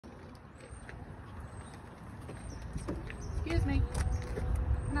Excuse me.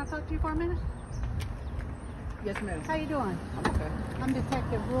 Can I talk to you for a minute? Yes, ma'am. How you doing? I'm okay. I'm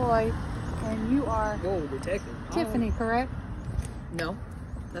Detective Roy, and you are Whoa, detective. Tiffany, correct? No,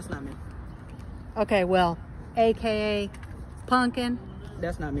 that's not me. Okay, well, AKA Punkin.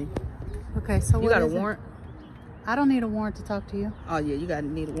 That's not me. Okay, so You what got a is it? warrant? I don't need a warrant to talk to you. Oh yeah, you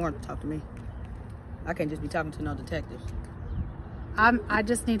need a warrant to talk to me. I can't just be talking to no detectives. I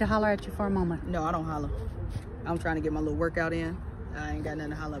just need to holler at you for a moment. No, I don't holler. I'm trying to get my little workout in. I ain't got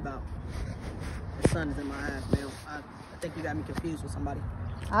nothing to holler about. The sun is in my eyes, man. I think you got me confused with somebody.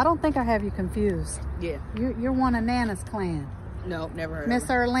 I don't think I have you confused. Yeah. You're one of Nana's clan. No, never heard Miss of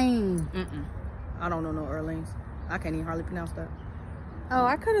her. Erlene. I don't know no Erlings. I can't even hardly pronounce that. Oh,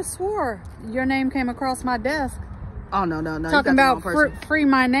 I could have swore your name came across my desk. Oh, no. Talking about free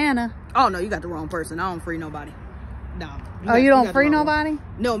my Nana. Oh, no, you got the wrong person. I don't free nobody. No. You don't free nobody?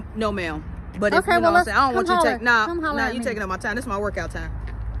 No, ma'am. But if Okay, you know well, what I'm saying, I don't want you to take, nah, you taking up my time. This is my workout time.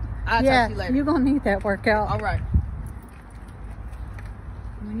 I'll yeah, talk to you later. you're going to need that workout. All right.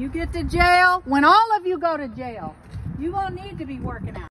 When you get to jail, when all of you go to jail, you're going to need to be working out.